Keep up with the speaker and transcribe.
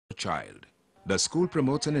child. The school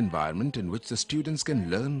promotes an environment in which the students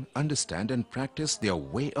can learn, understand and practice their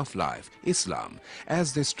way of life, Islam,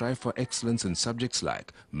 as they strive for excellence in subjects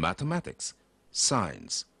like mathematics,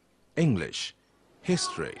 science, English,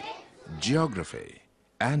 history, geography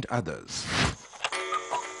and others.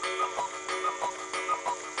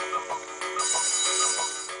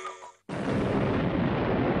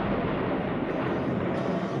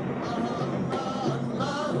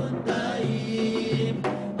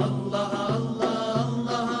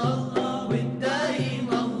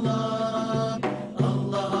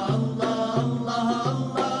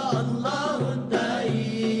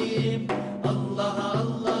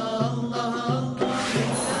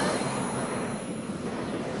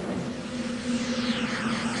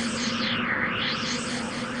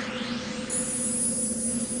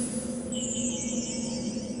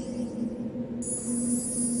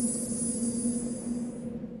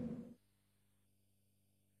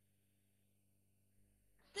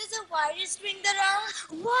 There's a virus doing the rounds.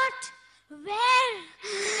 What? Where?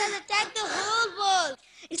 It has attacked the whole world.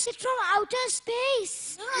 Is it from outer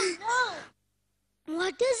space? No.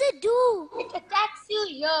 What does it do? It attacks you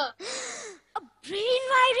here. A brain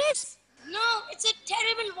virus? No, it's a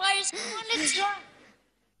terrible virus. Come on, let's run.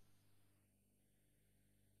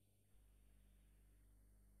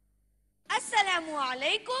 Assalamu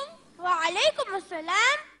alaikum. Wa alaikum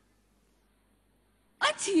assalam.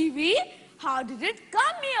 A TV? How did it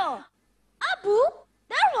come here? Abu,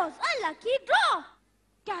 there was a lucky draw.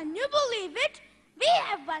 Can you believe it? We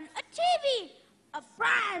have won a TV, a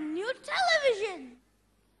brand new television.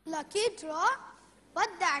 Lucky draw? But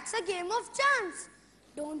that's a game of chance.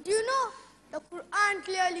 Don't you know? The Quran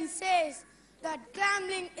clearly says that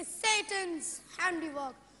gambling is Satan's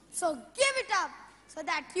handiwork. So give it up so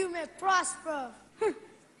that you may prosper.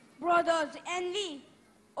 Brothers envy,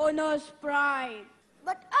 owner's pride.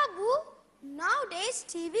 But Abu, nowadays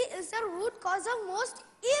TV is the root cause of most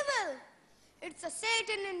evil. It's a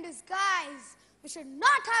Satan in disguise. We should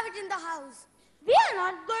not have it in the house. We are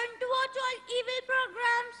not going to watch all evil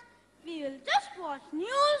programs. We will just watch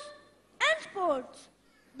news and sports.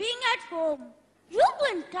 Being at home, you go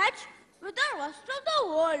in touch with the rest of the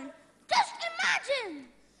world. Just imagine.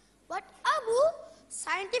 But Abu,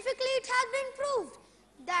 scientifically it has been proved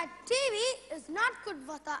that TV is not good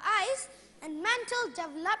for the eyes and mental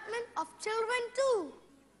development of children too.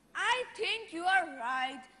 I think you are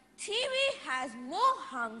right. TV has more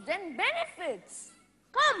harms than benefits.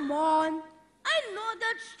 Come on. I know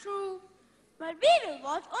that's true. But we will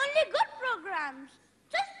watch only good programs.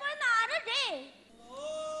 Just for an hour a day.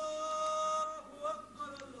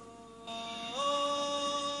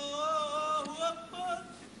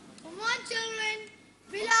 Come on children.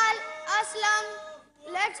 Bilal, Aslam,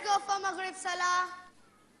 let's go for Maghrib Salah.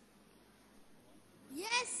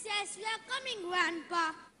 Yes, we are coming,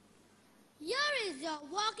 Grandpa. Here is your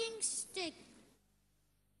walking stick.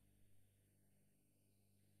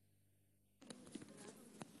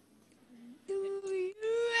 Do you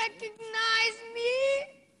recognize me?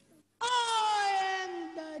 I am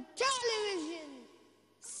the television,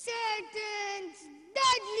 Satan's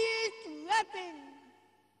deadliest weapon.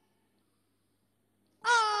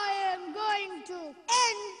 I am going to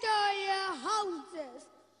enter your houses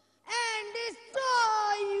and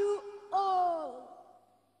destroy you all.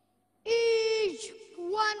 Each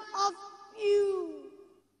one of you,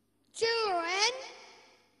 children,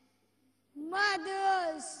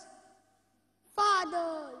 mothers,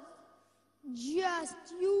 fathers, just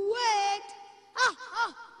you wait. Ha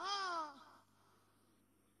ha ha.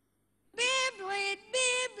 Beyblade,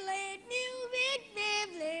 Beyblade, new big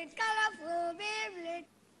Beyblade, colorful Beyblade,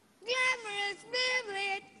 glamorous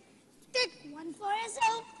Beyblade. Take one for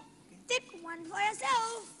yourself. Take one for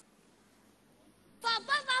yourself.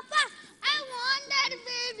 Papa, I want that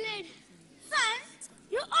Beyblade. Son,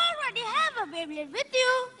 you already have a Beyblade with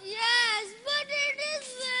you. Yes, but it is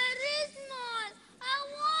very small. I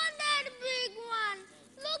want that big one.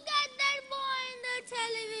 Look at that boy in the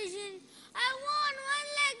television. I want one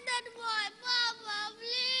like that boy. Papa,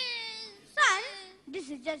 please. Son, this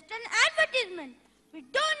is just an advertisement. We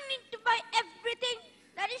don't need to buy everything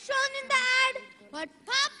that is shown in the ad. But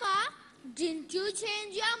Papa, didn't you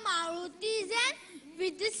change your Maruti Zen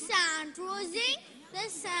with the sand rosing, the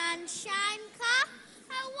sunshine car?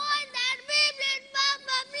 I want that Beyblade,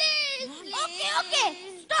 Papa, please. Okay.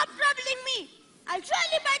 Stop troubling me. I'll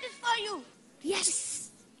surely buy this for you.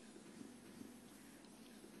 Yes.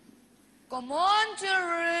 Come on,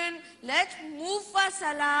 children. Let's move for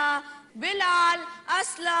Salah. Bilal,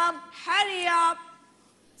 Aslam, hurry up.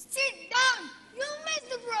 Sit down. You missed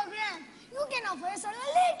the program. You can offer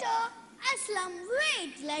Salah later. Aslam,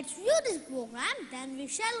 wait. Let's view this program, then we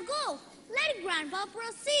shall go. Let Grandpa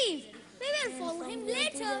proceed. We will follow him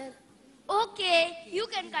later. Okay, you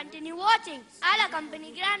can continue watching. I'll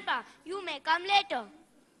accompany Grandpa. You may come later.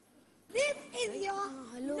 This is your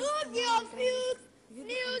Note of Youth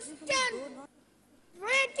News Channel.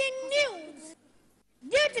 Breaking news.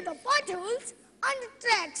 Due to the potholes on the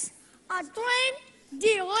tracks, a train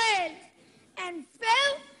derailed and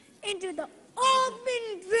fell into the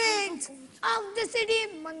open drains of the city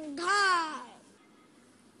Mumbai.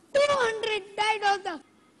 200 died of the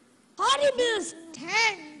horrible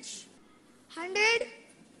stench. 100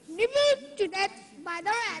 nibbled to death by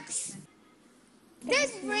the rats.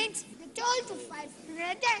 This brings the toll to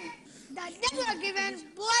 510 that they were given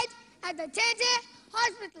blood at the JJ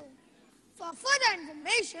Hospital. For further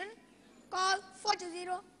information, call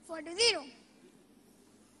 420-420.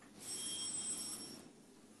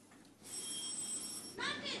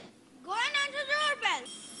 Go and answer the doorbell.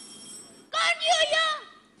 Can't you hear?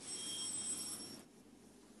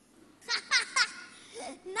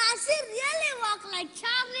 Nasir really walked like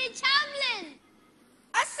Charlie Chaplin.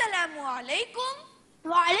 Assalamu alaikum.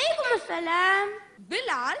 Wa alaikum assalam.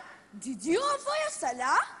 Bilal, did you offer your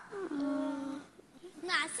salah?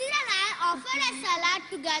 Nasir and I offered a salad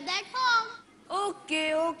together at home.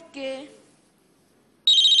 Okay.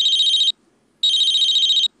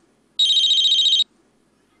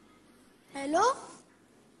 Hello?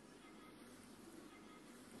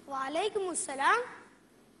 Wa alaikum assalam.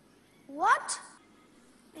 What?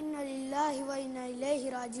 Inna lillahi wa inna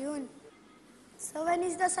ilayhi rajiun. So when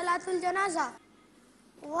is the Salatul Janaza?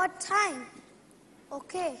 What time?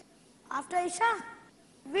 Okay, after Isha,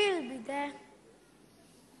 we'll be there.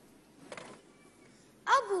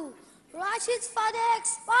 Abu, Rashid's father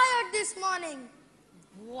expired this morning.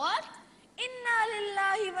 What? Inna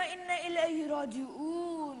lillahi wa inna ilayhi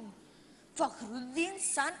raji'un.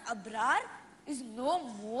 Fakhruddin's son Abrar is no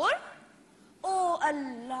more? Oh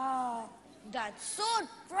Allah, that's so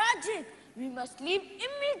tragic. We must leave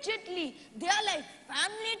immediately. They are like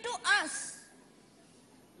family to us.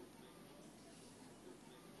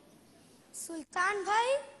 Sultan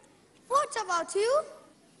Bhai, what about you?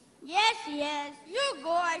 Yes, you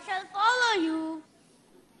go, I shall follow you.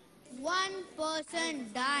 One person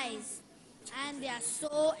dies and they are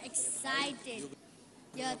so excited.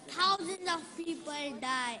 There are thousands of people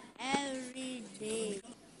die every day.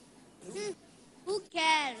 Who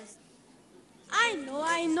cares? I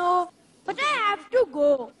know, but I have to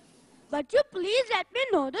go. But you please let me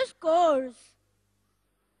know the scores.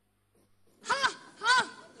 Ha!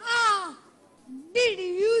 Did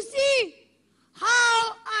you see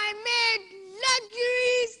how I made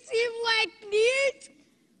luxury seem like needs?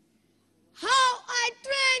 How I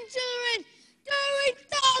train children to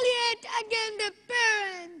retaliate against their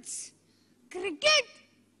parents? Cricket?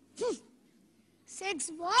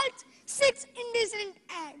 6 balls, 6 indecent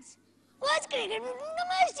ads. What's cricket with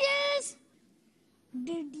commercials?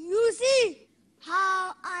 Did you see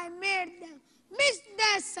how I made them miss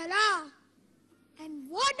their salah? And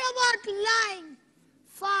what about lying?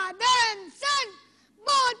 Father and son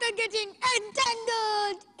both are getting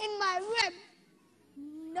entangled in my web.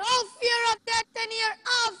 No fear of death and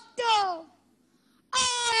hereafter.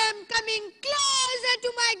 I am coming closer to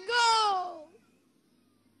my goal.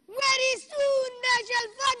 Very soon they shall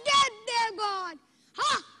forget their God.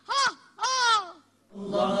 Ha!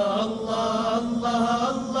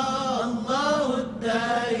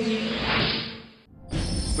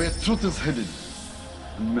 Where truth is hidden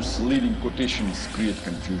and misleading quotations create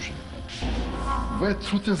confusion. Where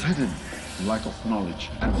truth is hidden, lack of knowledge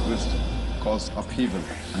and wisdom cause upheaval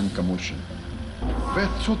and commotion. Where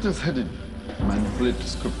truth is hidden, manipulated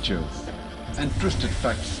scriptures and twisted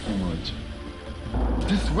facts emerge.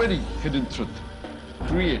 This very hidden truth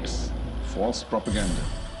creates false propaganda,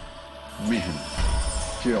 mayhem,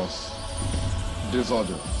 chaos,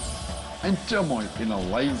 disorder, and turmoil in our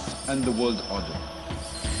lives and the world order.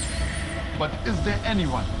 But is there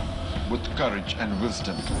anyone with courage and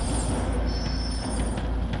wisdom?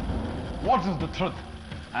 What is the truth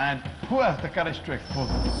and who has the courage to expose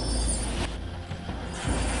it?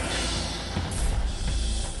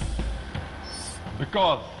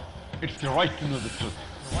 Because it's your right to know the truth.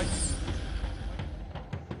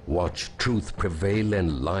 Watch truth prevail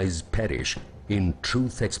and lies perish in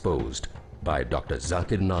Truth Exposed by Dr.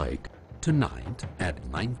 Zakir Naik. Tonight at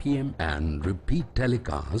 9 p.m. and repeat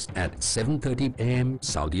telecast at 7:30 a.m.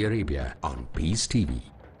 Saudi Arabia on Peace TV.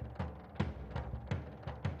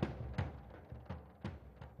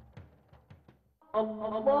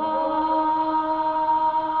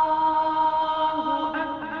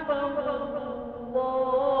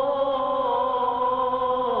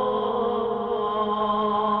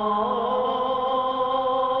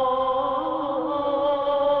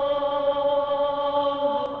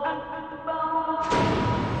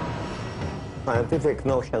 scientific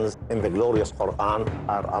notions in the glorious Quran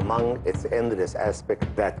are among its endless aspects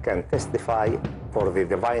that can testify for the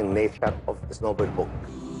divine nature of this noble book.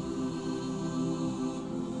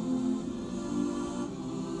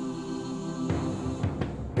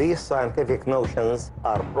 These scientific notions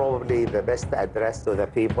are probably the best addressed to the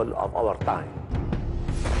people of our time.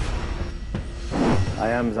 I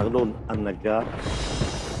am Zaghlul Al-Najjar.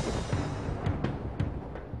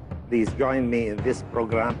 Please join me in this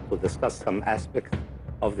program to discuss some aspects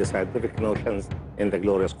of the scientific notions in the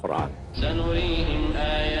glorious Quran. سنريهم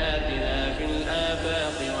آياتنا في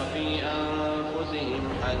الآفاق وفي أنفسهم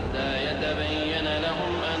حتى يتبين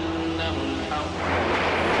لهم أنه الحق.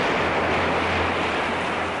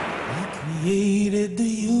 Created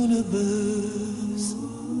the universe.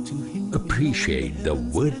 Appreciate the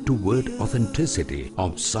word-to-word authenticity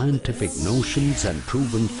of scientific notions and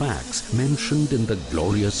proven facts mentioned in the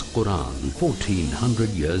glorious Quran 1400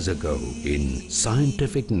 years ago in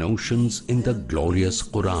Scientific Notions in the Glorious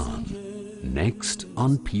Quran. Next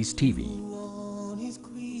on Peace TV.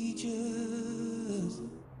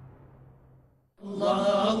 Allah,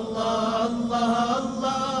 Allah, Allah,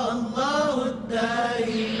 Allah, Allah,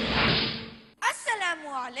 Assalamu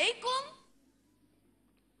alaikum.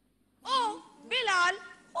 Oh, Bilal,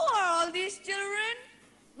 who are all these children?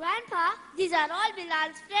 Grandpa, these are all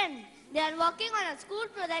Bilal's friends. They are working on a school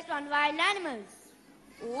project on wild animals.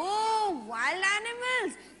 Oh, wild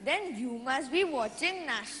animals. Then you must be watching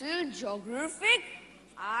National Geographic.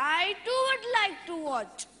 I too would like to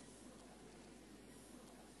watch.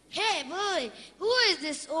 Hey boy, who is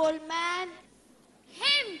this old man?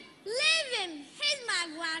 Him, leave him. He's my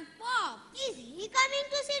grandpa. Is he coming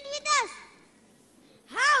to sit with us?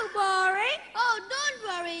 How boring! Oh, don't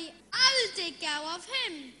worry. I will take care of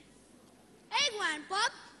him. Hey, Grandpa,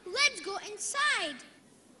 let's go inside.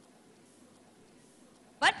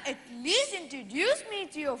 But at least introduce me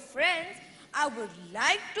to your friends. I would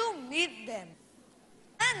like to meet them.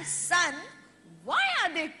 And son, why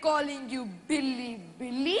are they calling you Billy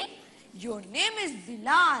Billy? Your name is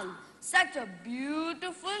Bilal. Such a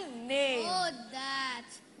beautiful name. Oh, Dad,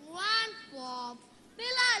 Grandpa,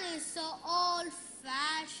 Bilal is so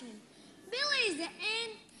old-fashioned. Billy is the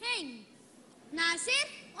end thing. Nasir,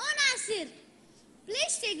 oh Nasir,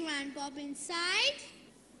 please take Grandpa inside.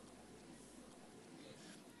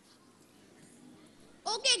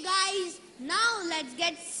 Okay guys, now let's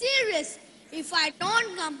get serious. If I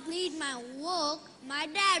don't complete my work, my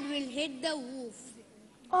dad will hit the roof.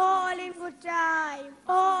 All in good time.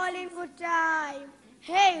 All in good time.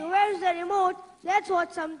 Hey, where's the remote? Let's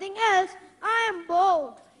watch something else. I am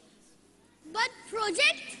bored. But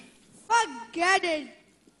project? Forget it.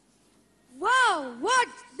 Wow,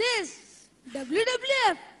 what's this?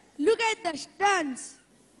 WWF. Look at the stunts.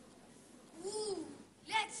 Ooh,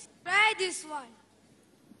 let's try this one.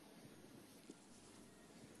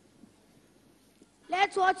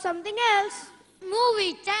 Let's watch something else.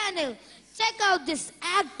 Movie channel. Check out this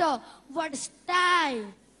actor. What style.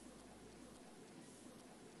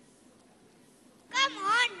 Come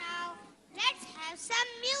on now. Let's have some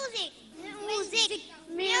music. Music.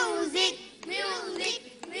 Music. Music.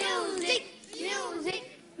 Music. Music.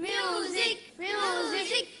 Music.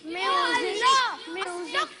 Music. Music.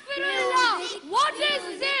 What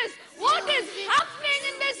is this? What is happening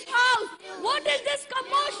in this house? What is this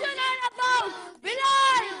commotion all about?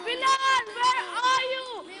 Bilal, Bilal, where are you?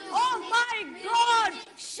 Oh my God!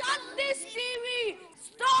 Shut this TV!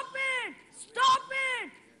 Stop it! Stop it!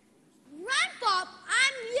 Grandpa,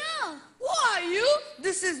 I'm here. Who are you?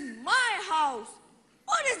 This is my house.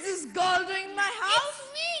 What is this girl doing in my house? It's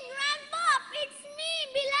me, Grandpa. It's me,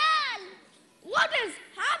 Bilal. What is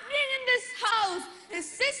happening in this house? His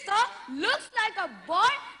sister looks like a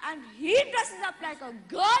boy and he dresses up like a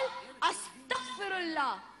girl.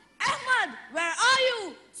 Astaghfirullah. Ahmad, where are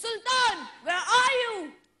you? Sultan, where are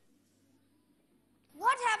you?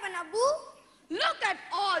 What happened, Abu? Look at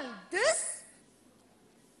all this.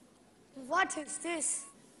 What is this?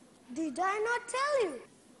 Did I not tell you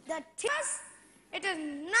that it is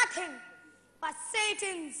nothing but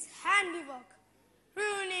Satan's handiwork,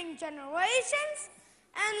 ruining generations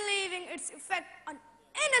and leaving its effect on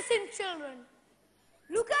innocent children.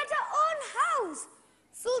 Look at our own house.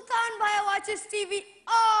 Sultan Bhai watches TV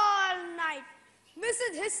all night,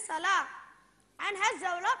 misses his salah, and has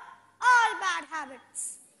developed all bad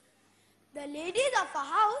habits. The ladies of our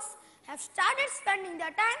house have started spending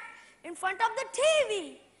their time in front of the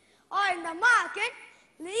TV or in the market,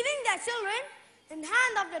 leaving their children in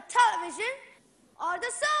hand of the television or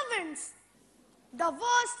the servants. The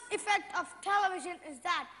worst effect of television is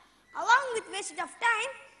that, along with wastage of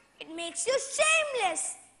time, it makes you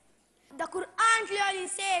shameless. The Quran clearly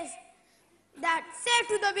says that say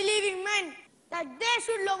to the believing men that they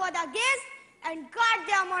should lower their gaze and guard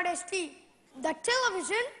their modesty. The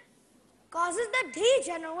television causes the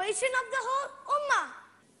degeneration of the whole ummah,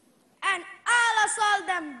 and Allah assault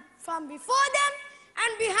them from before them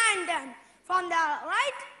and behind them, from their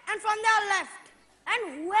right and from their left.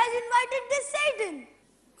 And who has invited this Satan?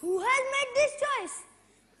 Who has made this choice?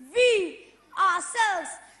 We,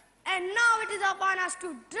 ourselves. And now it is upon us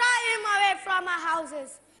to drive him away from our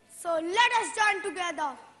houses. So let us join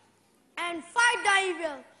together and fight the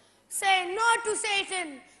evil. Say no to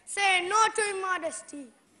Satan. Say no to immodesty.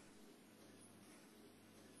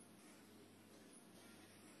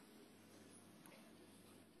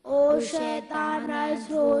 Oh Shaitan, I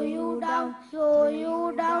throw you down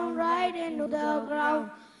right into the ground.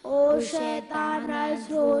 Oh Shaitan, I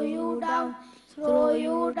throw you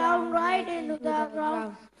down right into the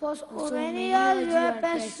ground. For so many years you are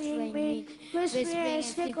pestering me, whispering and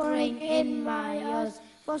flickering in my ears.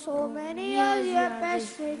 For so many years you are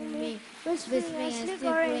pestering me, whispering and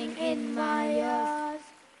flickering in my ears.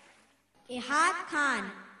 Ihad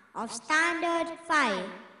Khan of Standard 5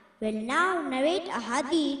 will now narrate a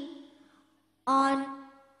hadith on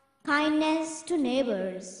kindness to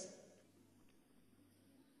neighbors.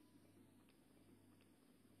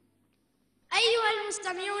 أيها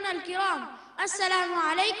المستمعون الكرام، السلام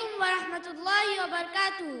عليكم ورحمة الله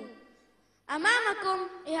وبركاته. أمامكم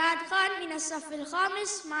إيهاد خان من الصف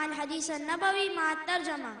الخامس مع الحديث النبوي مع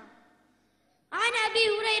الترجمة. عن أبي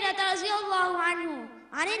هريرة رضي الله عنه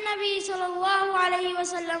عن النبي صلى الله عليه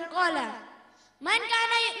وسلم قال: من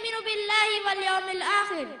كان يؤمن بالله واليوم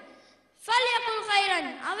الآخر فليقل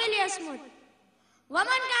خيرا أو ليصمت،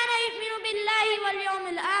 ومن كان يؤمن بالله واليوم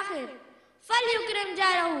الآخر فليكرم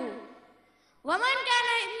جاره، ومن كان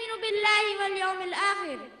يؤمن بالله واليوم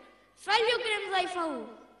الآخر فليكرم ضيفه.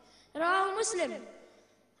 Rawah Muslim.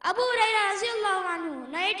 Abu Hurairah radiallahu anhu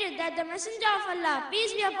narrated that the Messenger of Allah,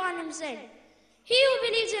 peace be upon him, said, he who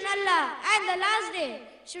believes in Allah and the last day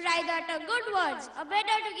should either utter good words or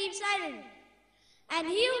better to keep silent. And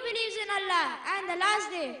he who believes in Allah and the last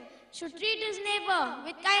day should treat his neighbor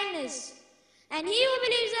with kindness. And he who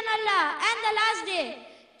believes in Allah and the last day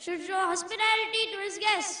should show hospitality to his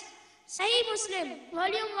guests. Sahih Muslim,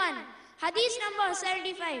 Volume 1, Hadith number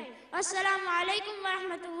 75. Assalamu alaikum wa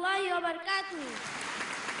rahmatullahi wa barakatuh.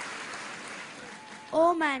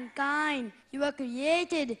 O mankind, you were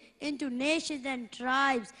created into nations and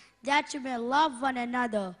tribes that you may love one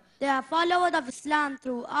another. There are followers of Islam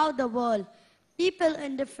throughout the world, people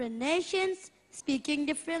in different nations speaking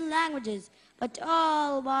different languages, but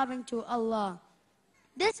all bowing to Allah.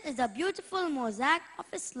 This is a beautiful mosaic of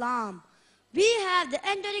Islam. We have the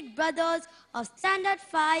angelic brothers of Standard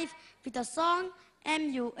 5 with a song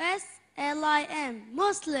Muslim,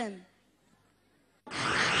 Muslim.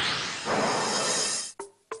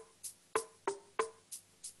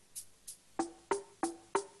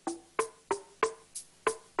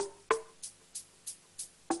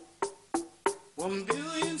 One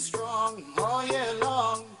billion strong, all year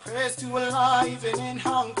long, prayers to Allah even in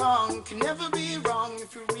Hong Kong. Can never be wrong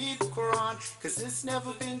if you read the Quran, cause it's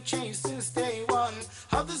never been changed since day one.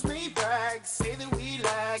 Others may brag, say that we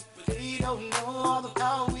lack, but they don't know all the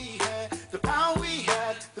power we had. The power we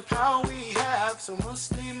had, the power we have. So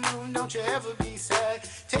Muslim moon, don't you ever be sad.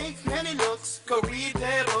 Take many looks, go read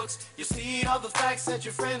their books. You see all the facts that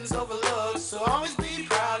your friends overlook. So always be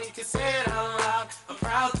proud, you can say it out loud. I'm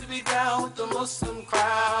proud to be down with the Muslim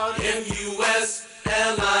crowd. M-U-S-L-I-M,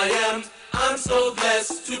 I'm so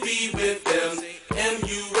blessed to be with them.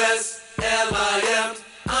 M-U-S-L-I-M,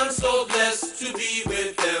 I'm so blessed to be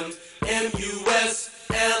with them.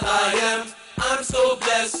 M-U-S-L-I-M, I'm so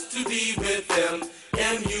blessed to be with them.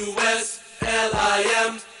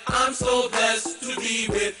 M-U-S-L-I-M, I'm so blessed to be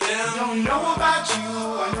with them. Don't know about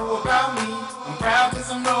you, I know about me. I'm proud cause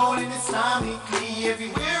I'm rolling Islamically.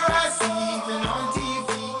 Everywhere I see, even on TV,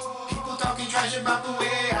 people talking trash about the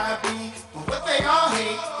way I be. But what they all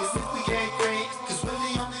hate is if we get great, cause we're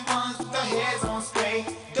the only ones with our heads on straight.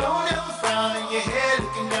 Don't ever frown in your head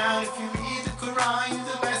looking down. If you read the Quran, you're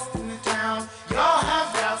the best in the town. Y'all have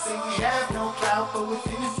doubts, say we have no clout, but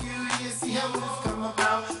within a few years, see how it's come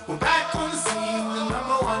about. We're back on the scene, the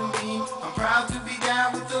 #1 beam. I'm proud to be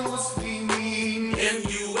down with the Muslimin.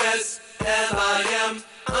 M-U-S-L-I-M,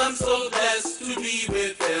 I'm so blessed to be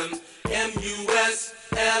with them.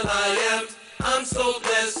 M-U-S-L-I-M, I'm so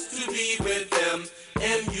blessed to be with them.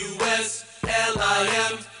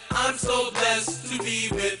 M-U-S-L-I-M, I'm so blessed to be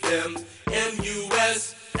with them.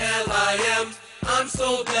 M-U-S-L-I-M, I'm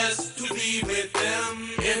so blessed to be with them.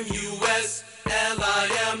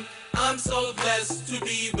 M-U-S-L-I-M, I'm so blessed to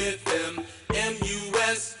be with them.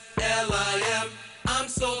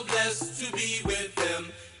 blessed to be with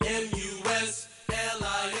them.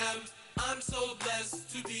 M-U-S-L-I-M. I'm so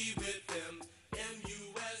blessed to be with them.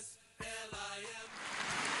 M-U-S-L-I-M.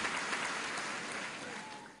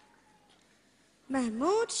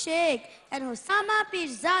 Mahmood Sheikh and Osama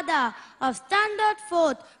Pirzada of Standard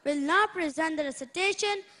 4th will now present the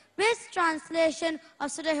recitation with translation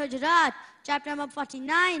of Surah Hujurat, chapter number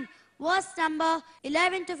 49, verse number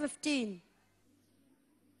 11 to 15.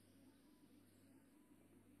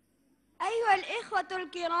 أيها الإخوة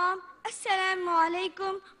الكرام، السلام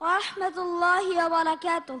عليكم ورحمة الله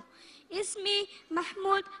وبركاته. اسمي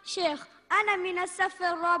محمود شيخ، أنا من الصف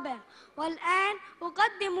الرابع، والآن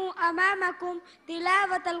أقدم أمامكم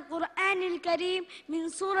تلاوة القرآن الكريم من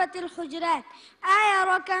سورة الحجرات، آية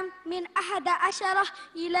رقم من 11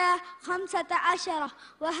 إلى 15.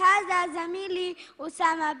 وهذا زميلي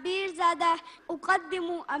أسامة بيرزادة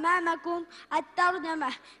أقدم أمامكم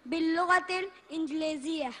الترجمة باللغة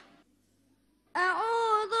الإنجليزية.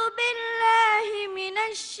 أعوذ بالله من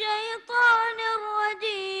الشيطان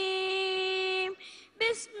الرجيم.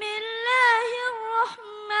 بسم الله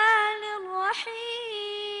الرحمن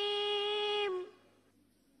الرحيم.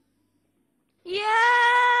 يا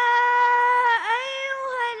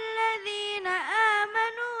أيها الذين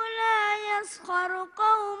آمنوا لا يسخر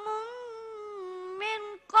قوم من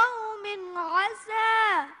قوم عسى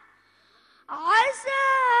أن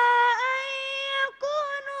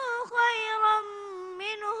يكونوا خيرا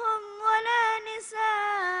منهم ولا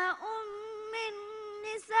نساء من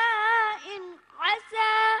نساء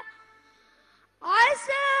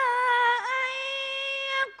عسى أن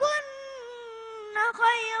يكن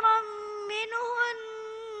خيرا منهن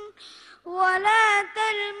ولا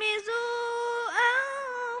تلمزوا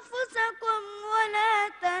أنفسكم ولا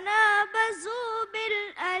تنابزوا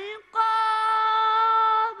بالألقاب،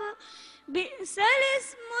 بئس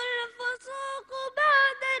الاسم الفسوق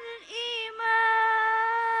بعد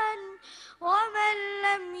الإيمان، ومن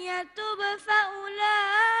لم يتب فأولئك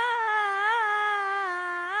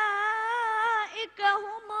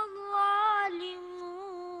هم الظالمون.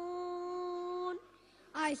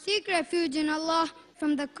 I seek refuge in Allah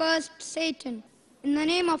from the cursed Satan. In the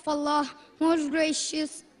name of Allah, most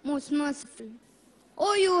gracious, most merciful.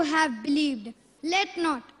 O you who have believed, let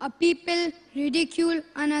not a people ridicule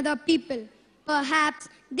another people. Perhaps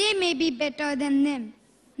they may be better than them.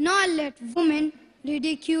 Nor let women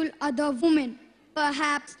ridicule other women.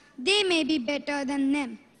 Perhaps they may be better than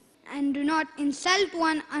them. And do not insult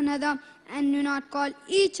one another, and do not call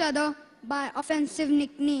each other by offensive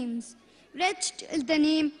nicknames. Wretched is the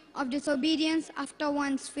name of disobedience after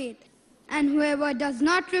one's faith. And whoever does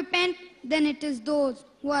not repent, then it is those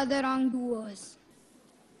who are the wrongdoers.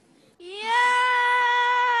 يا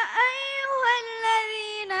أيها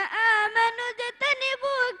الذين آمنوا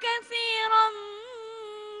اجتنبوا كثيرا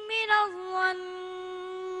من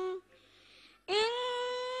الظن إن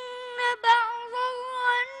بعض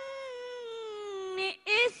الظن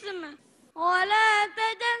إثم، ولا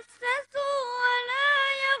تجسسوا ولا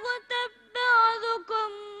يغتب بعضكم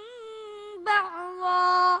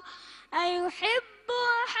بعضا، أيحب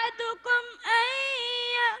أحدكم أن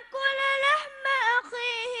يأكل لحم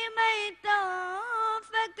أخيه ميتا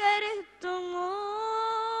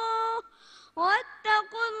فكرهتموه،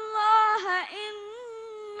 واتقوا الله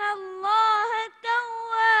إن الله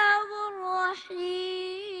تواب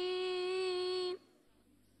رحيم.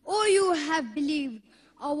 O you who have believed,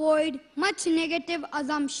 avoid much negative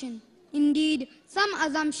assumption. Indeed, some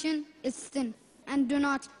assumption is sin, and do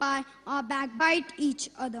not spy or backbite each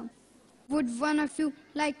other. Would one of you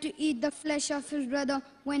like to eat the flesh of his brother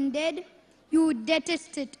when dead? You would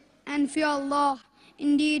detest it and fear Allah.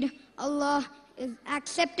 Indeed, Allah is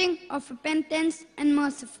accepting of repentance and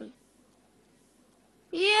merciful.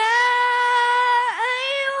 يا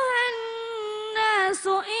أيها الناس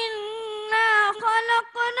إنا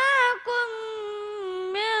خلقناكم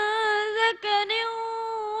من ذكر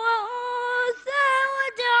وأنثى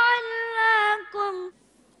وجعلناكم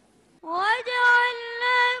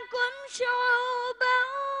شعوبا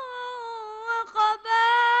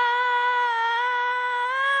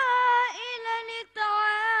وقبائل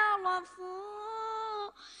لتعارفوا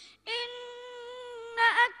إن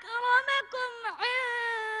أكرمكم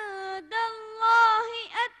عند الله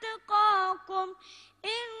أتقاكم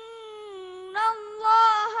إن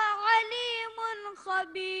الله عليم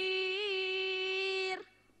خبير.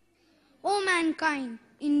 O mankind,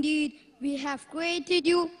 indeed, we have created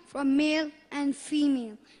you from male and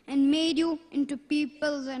female and made you into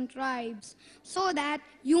peoples and tribes so that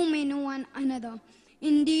you may know one another.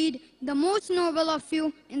 Indeed, the most noble of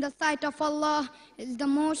you in the sight of Allah is the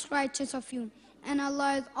most righteous of you, and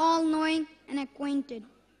Allah is all-knowing and acquainted.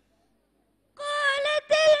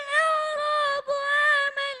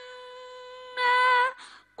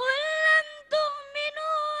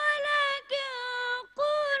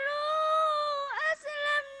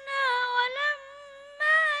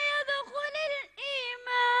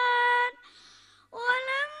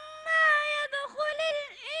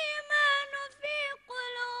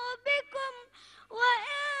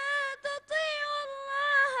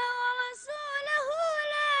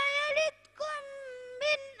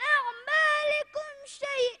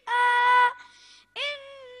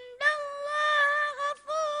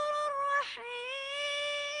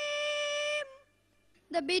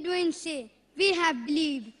 The Bedouins say, we have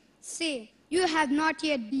believed. Say, you have not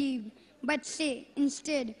yet believed. But say,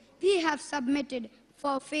 instead, we have submitted,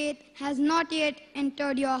 for faith has not yet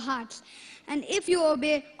entered your hearts. And if you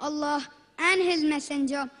obey Allah and His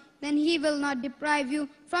Messenger, then He will not deprive you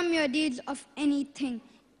from your deeds of anything.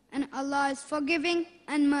 And Allah is forgiving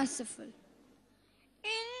and merciful.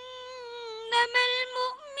 إنما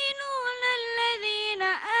المؤمنون الذين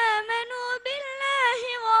آمنوا بالله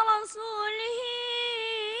ورسوله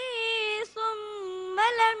ثم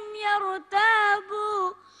لم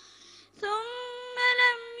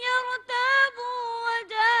يرتابوا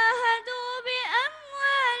وجاهدوا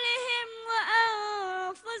بأموالهم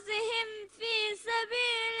وأنفسهم في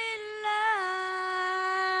سبيل الله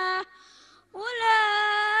أولئك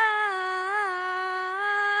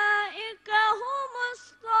هم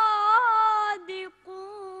الصادقون.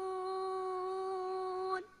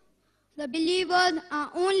 The believers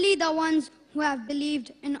are only the ones who have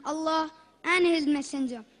believed in Allah and His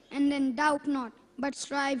Messenger, and then doubt not, but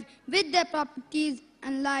strive with their properties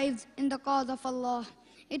and lives in the cause of Allah.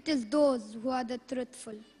 It is those who are the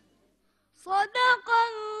truthful. صدق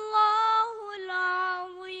الله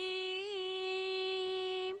العظيم.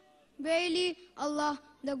 Verily, Allah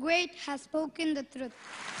the Great has spoken the truth.